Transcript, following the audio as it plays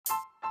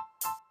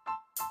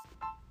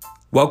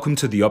Welcome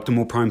to the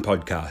Optimal Prime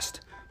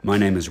Podcast. My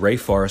name is Ray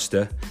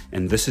Forrester,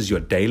 and this is your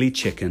daily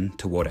check-in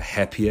toward a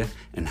happier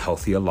and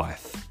healthier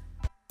life.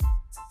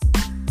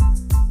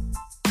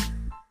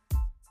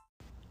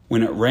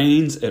 When it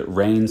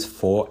rains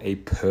for a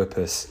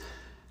purpose.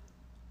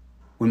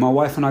 When my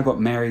wife and I got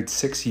married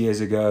 6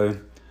 years ago,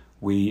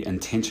 we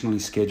intentionally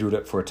scheduled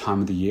it for a time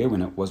of the year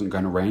when it wasn't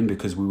going to rain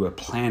because we were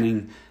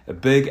planning a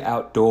big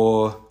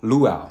outdoor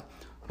luau.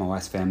 My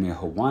wife's family are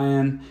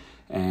Hawaiian,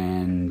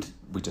 and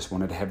we just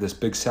wanted to have this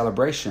big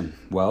celebration.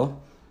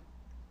 Well,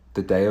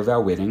 the day of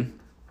our wedding,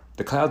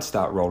 the clouds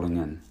start rolling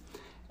in.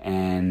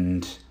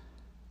 And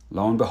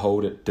lo and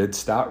behold, it did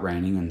start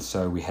raining. And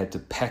so we had to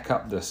pack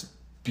up this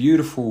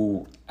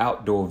beautiful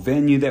outdoor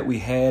venue that we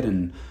had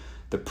and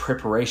the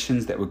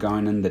preparations that were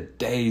going in the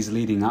days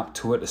leading up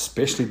to it,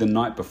 especially the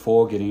night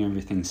before, getting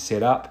everything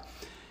set up.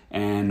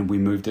 And we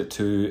moved it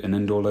to an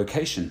indoor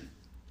location.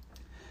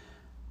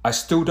 I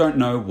still don't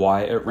know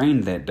why it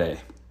rained that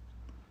day.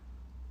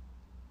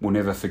 We'll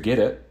never forget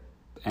it,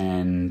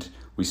 and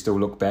we still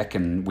look back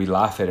and we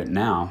laugh at it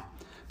now.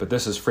 But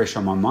this is fresh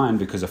on my mind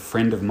because a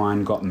friend of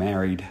mine got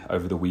married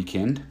over the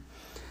weekend.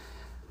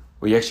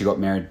 We actually got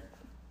married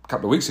a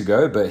couple of weeks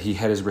ago, but he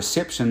had his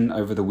reception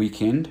over the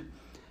weekend.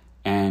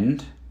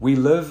 And we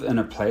live in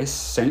a place,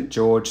 St.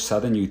 George,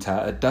 Southern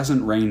Utah. It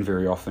doesn't rain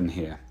very often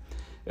here.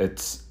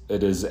 It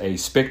is a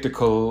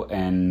spectacle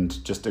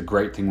and just a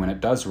great thing when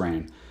it does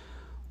rain.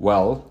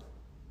 Well,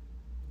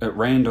 it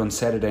rained on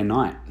Saturday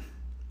night.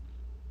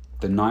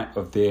 The night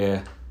of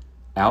their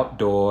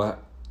outdoor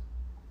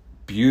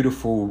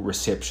beautiful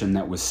reception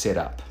that was set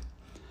up.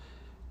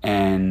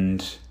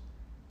 And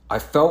I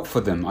felt for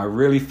them. I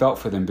really felt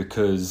for them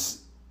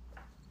because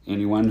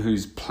anyone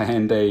who's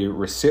planned a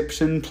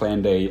reception,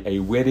 planned a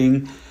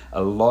wedding,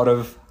 a lot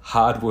of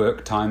hard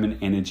work, time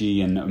and energy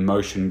and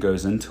emotion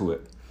goes into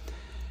it.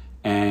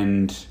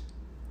 And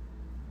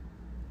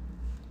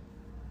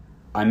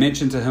I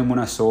mentioned to him when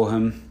I saw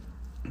him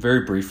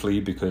very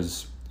briefly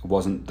because it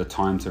wasn't the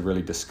time to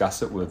really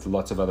discuss it with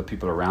lots of other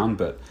people around,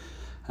 but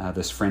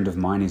this friend of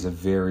mine is a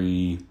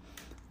very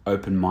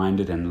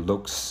open-minded and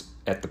looks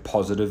at the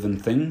positive in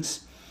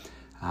things.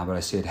 But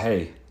I said,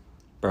 hey,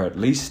 bro, at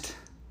least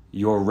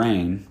your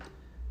rain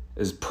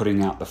is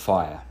putting out the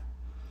fire.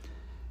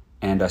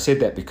 And I said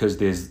that because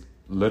there's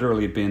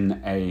literally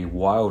been a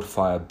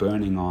wildfire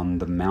burning on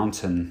the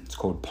mountain. It's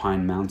called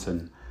Pine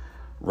Mountain,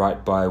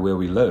 right by where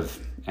we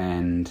live.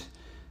 And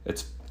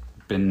it's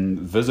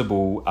been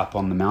visible up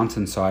on the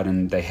mountainside,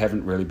 and they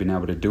haven't really been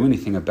able to do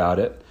anything about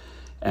it.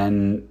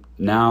 And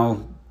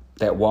now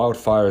that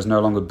wildfire is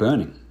no longer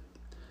burning.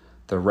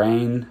 The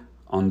rain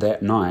on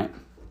that night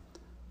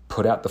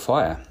put out the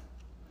fire.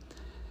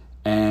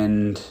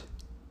 And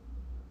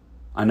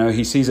I know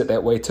he sees it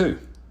that way too.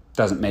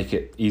 Doesn't make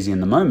it easy in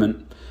the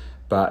moment,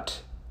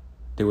 but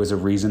there was a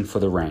reason for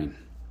the rain.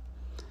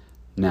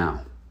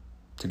 Now,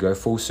 to go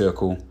full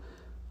circle,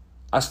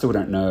 I still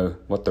don't know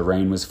what the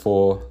rain was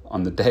for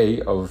on the day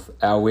of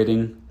our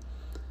wedding.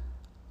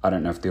 I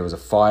don't know if there was a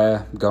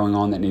fire going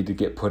on that needed to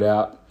get put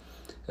out,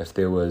 if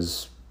there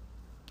was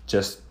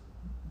just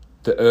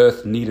the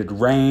earth needed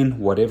rain,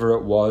 whatever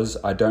it was,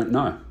 I don't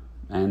know.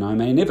 And I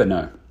may never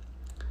know.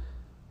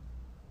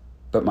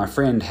 But my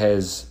friend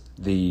has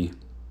the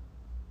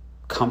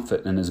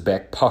comfort in his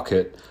back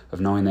pocket of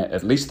knowing that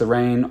at least the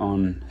rain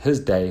on his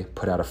day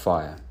put out a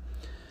fire.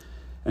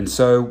 And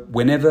so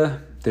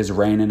whenever there's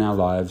rain in our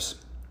lives,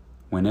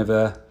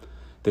 whenever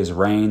there's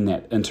rain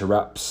that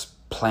interrupts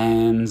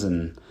plans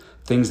and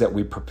things that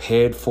we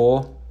prepared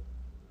for,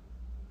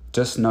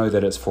 just know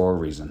that it's for a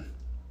reason.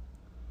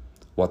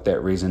 What that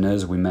reason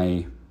is, we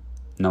may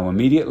know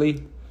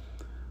immediately,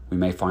 we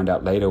may find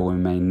out later, or we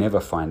may never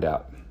find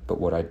out.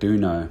 But what I do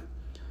know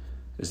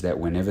is that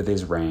whenever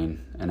there's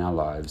rain in our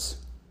lives,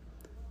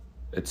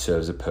 it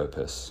serves a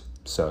purpose.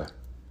 So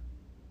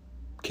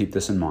keep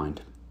this in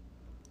mind.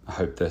 I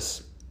hope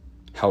this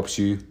helps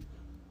you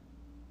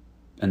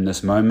in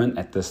this moment,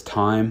 at this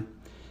time.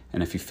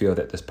 And if you feel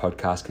that this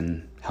podcast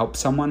can help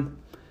someone,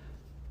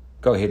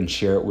 go ahead and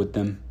share it with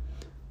them.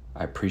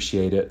 I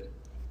appreciate it.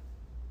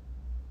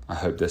 I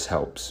hope this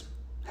helps.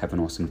 Have an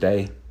awesome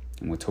day,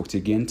 and we'll talk to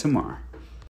you again tomorrow.